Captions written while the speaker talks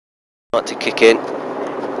Start to kick in.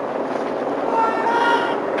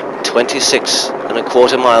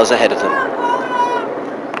 26.25 miles ahead of them.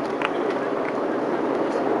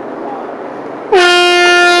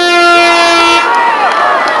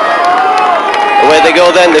 Away they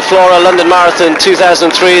go then, the Flora London Marathon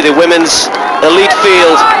 2003, the women's elite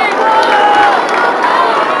field,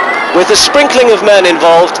 with a sprinkling of men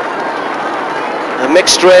involved. A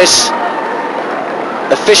mixed race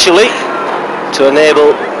officially to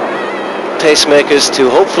enable pacemakers to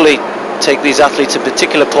hopefully take these athletes, in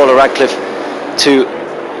particular Paula Radcliffe, to,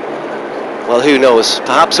 well, who knows,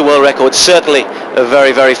 perhaps a world record, certainly a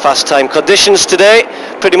very, very fast time. Conditions today,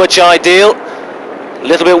 pretty much ideal, a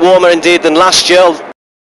little bit warmer indeed than last year.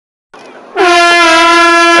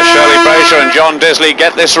 Shirley Brasher and John Disley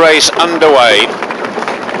get this race underway.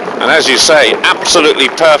 And as you say, absolutely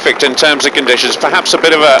perfect in terms of conditions. Perhaps a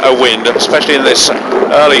bit of a wind, especially in this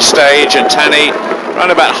early stage. And Tani,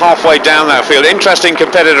 around about halfway down that field. Interesting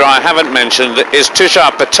competitor I haven't mentioned is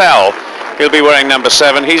Tushar Patel. He'll be wearing number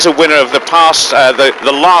 7. He's a winner of the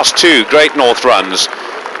last 2 Great North runs.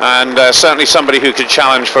 And certainly somebody who could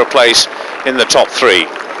challenge for a place in the top 3.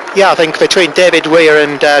 Yeah, I think between David Weir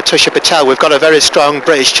and Tushar Patel, we've got a very strong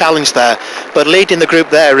British challenge there. But leading the group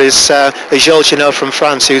there is Jules Genot from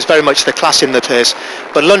France, who's very much the class in the pace.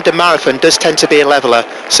 But London Marathon does tend to be a leveller,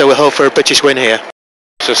 so we hope for a British win here.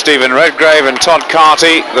 So Stephen Redgrave and Todd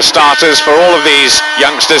Carty, the starters for all of these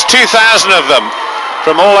youngsters, 2,000 of them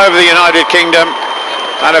from all over the United Kingdom,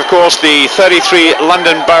 and of course the 33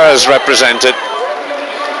 London boroughs represented.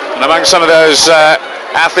 And among some of those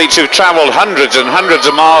athletes who've travelled hundreds and hundreds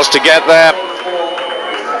of miles to get there,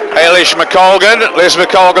 Eilish McColgan. Liz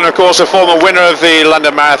McColgan, of course, a former winner of the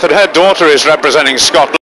London Marathon. Her daughter is representing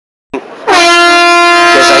Scotland.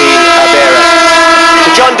 So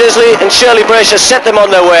John Disley and Shirley Brasher set them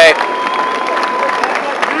on their way.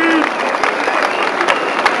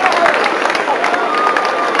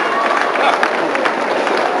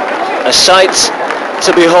 A sight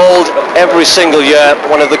to behold every single year,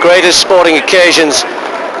 one of the greatest sporting occasions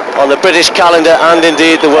on the British calendar and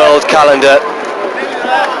indeed the world calendar.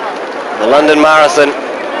 The London Marathon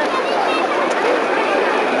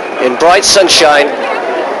in bright sunshine,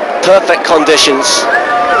 perfect conditions.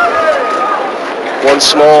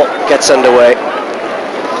 Once more gets underway.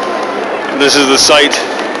 This is the site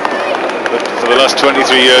that for the last 23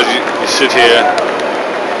 years you sit here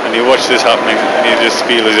and you watch this happening and you just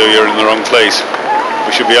feel as though you're in the wrong place.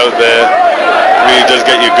 We should be out there. It really does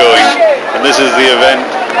get you going. And this is the event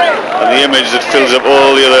and the image that fills up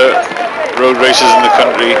all the other road races in the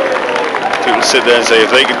country. People sit there and say,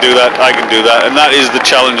 if they can do that, I can do that. And that is the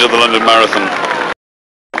challenge of the London Marathon.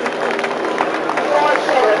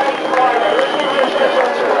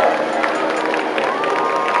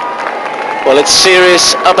 Well, it's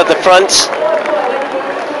serious up at the front,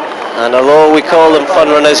 and although we call them fun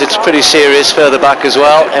runners, it's pretty serious further back as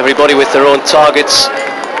well. Everybody with their own targets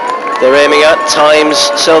they're aiming at, times,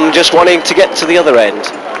 some just wanting to get to the other end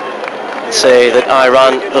and say that I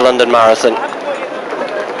ran the London Marathon.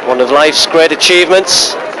 One of life's great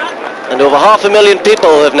achievements, and over 500,000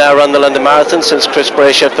 people have now run the London Marathon since Chris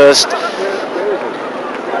Brasher first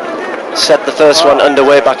set the first one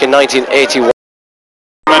underway back in 1981.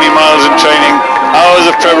 Many miles in training, hours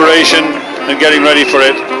of preparation and getting ready for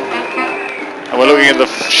it. And we're looking at the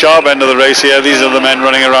sharp end of the race here. These are the men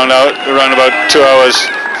running around about 2 hours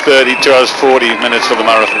 30, 2 hours 40 minutes for the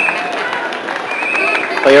marathon.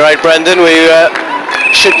 Well, you're right, Brendan. We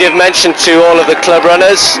should give mention to all of the club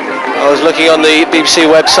runners. I was looking on the BBC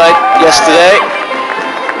website yesterday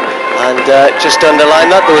and just to underline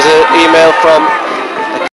that, there was an email from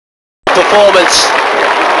Performance.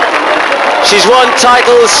 She's won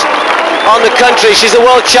titles on the country. She's a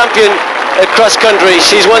world champion at cross country.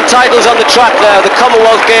 She's won titles on the track now, the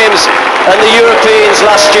Commonwealth Games and the Europeans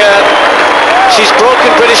last year. She's broken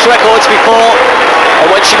British records before, and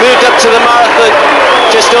when she moved up to the marathon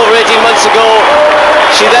just over 18 months ago,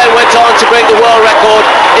 she then went on to break the world record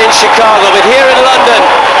in Chicago. But here in London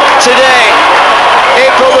today,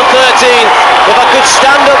 April the 13th, if I could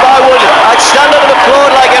stand up, I'd stand up and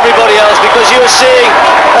applaud like everybody else, because you are seeing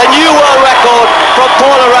a new world record from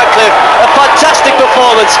Paula Radcliffe. A fantastic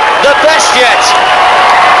performance, the best yet.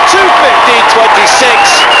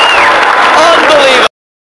 2:15.26, unbelievable.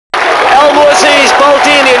 Elmo Aziz,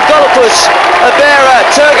 Baldini and Golopus, Abera,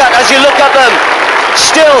 Tergat, as you look at them,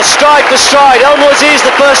 still stride for stride. Elmo Aziz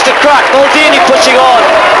the first to crack, Baldini pushing on,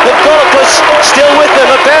 the Golopus still with them.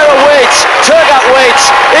 Abera waits, Tergat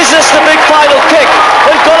waits. Is this the big final kick?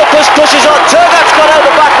 And Golopus pushes on. Tergat's got out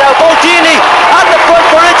the back now. Baldini at the front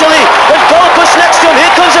for Italy, and Golopus next to him.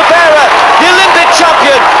 Here comes Abera, the Olympic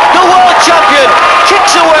champion, the world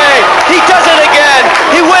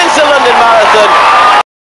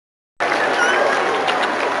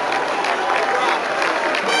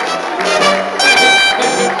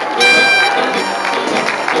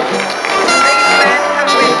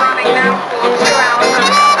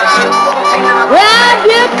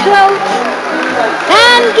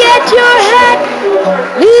and get your hat.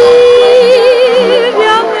 Leave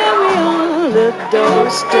your memory on the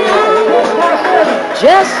doorstep.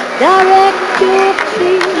 Just direct your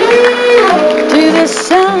feet to the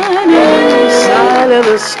sunny side of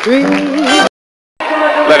the street.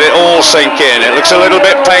 Let it all sink in. It looks a little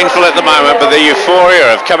bit painful at the moment, but the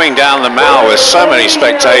euphoria of coming down the Mall with so many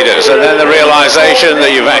spectators, and then the realization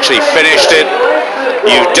that you've actually finished it,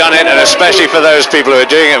 you've done it, and especially for those people who are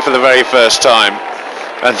doing it for the very first time.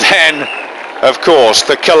 And then, of course,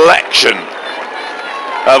 the collection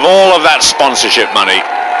of all of that sponsorship money.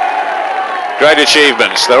 Great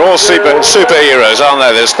achievements. They're all superheroes, aren't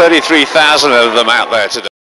they? There's 33,000 of them out there today.